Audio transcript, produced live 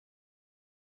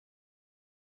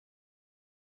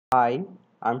Hi,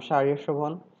 I'm Sharia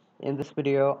Shravan. In this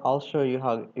video, I'll show you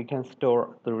how you can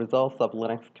store the results of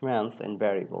Linux commands in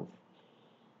variables.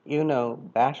 You know,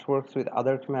 Bash works with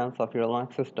other commands of your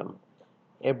Linux system.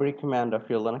 Every command of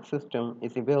your Linux system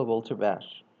is available to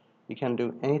Bash. You can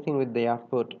do anything with the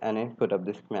output and input of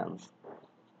these commands.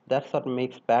 That's what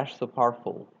makes Bash so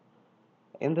powerful.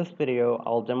 In this video,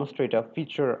 I'll demonstrate a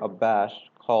feature of Bash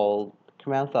called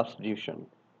command substitution.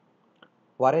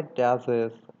 What it does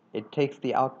is it takes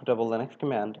the output of a Linux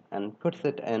command and puts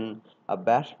it in a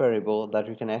bash variable that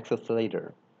we can access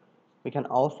later. We can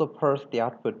also parse the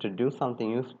output to do something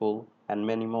useful and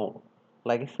many more.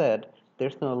 Like I said,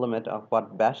 there's no limit of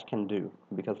what bash can do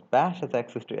because bash has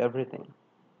access to everything.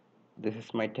 This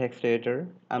is my text editor.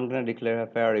 I'm going to declare a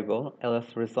variable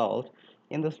ls_result.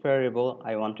 In this variable,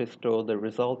 I want to store the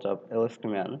result of ls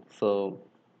command. So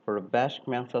for a bash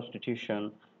command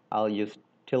substitution, I'll use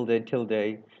tilde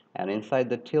tilde, and inside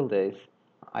the tildes,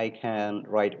 I can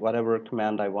write whatever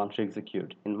command I want to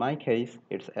execute. In my case,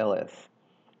 it's ls.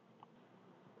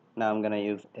 Now I'm going to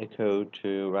use echo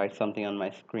to write something on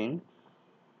my screen,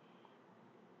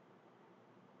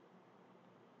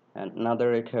 and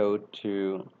another echo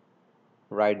to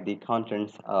write the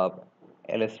contents of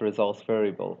ls_results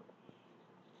variable.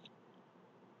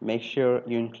 Make sure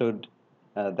you include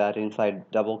that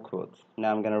inside double quotes.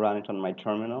 Now I'm going to run it on my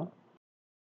terminal.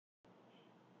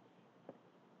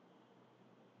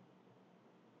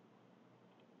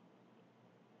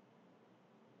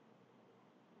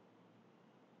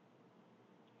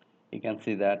 You can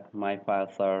see that my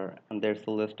files are, and there's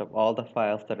a list of all the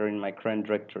files that are in my current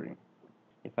directory.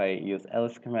 If I use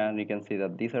ls command, you can see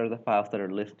that these are the files that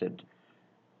are listed.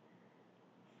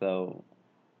 So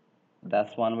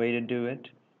that's one way to do it.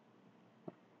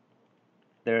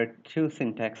 There are two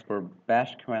syntax for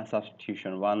bash command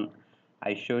substitution. One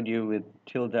I showed you with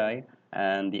tilde,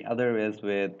 and the other is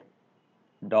with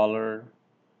dollar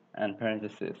and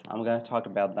parentheses. I'm going to talk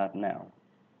about that now.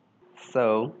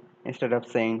 So instead of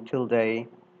saying tilde,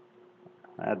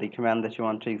 the command that you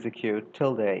want to execute,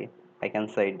 tilde, I can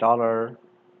say dollar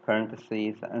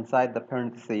parentheses. Inside the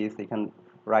parentheses, you can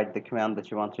write the command that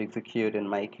you want to execute. In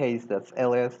my case, that's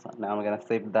ls. Now I'm going to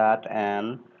save that,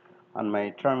 and on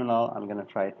my terminal, I'm going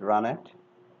to try to run it.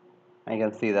 And you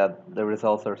can see that the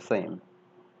results are same.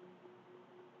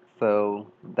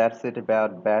 So that's it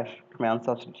about bash command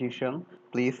substitution.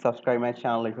 Please subscribe my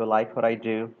channel if you like what I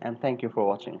do, and thank you for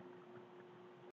watching.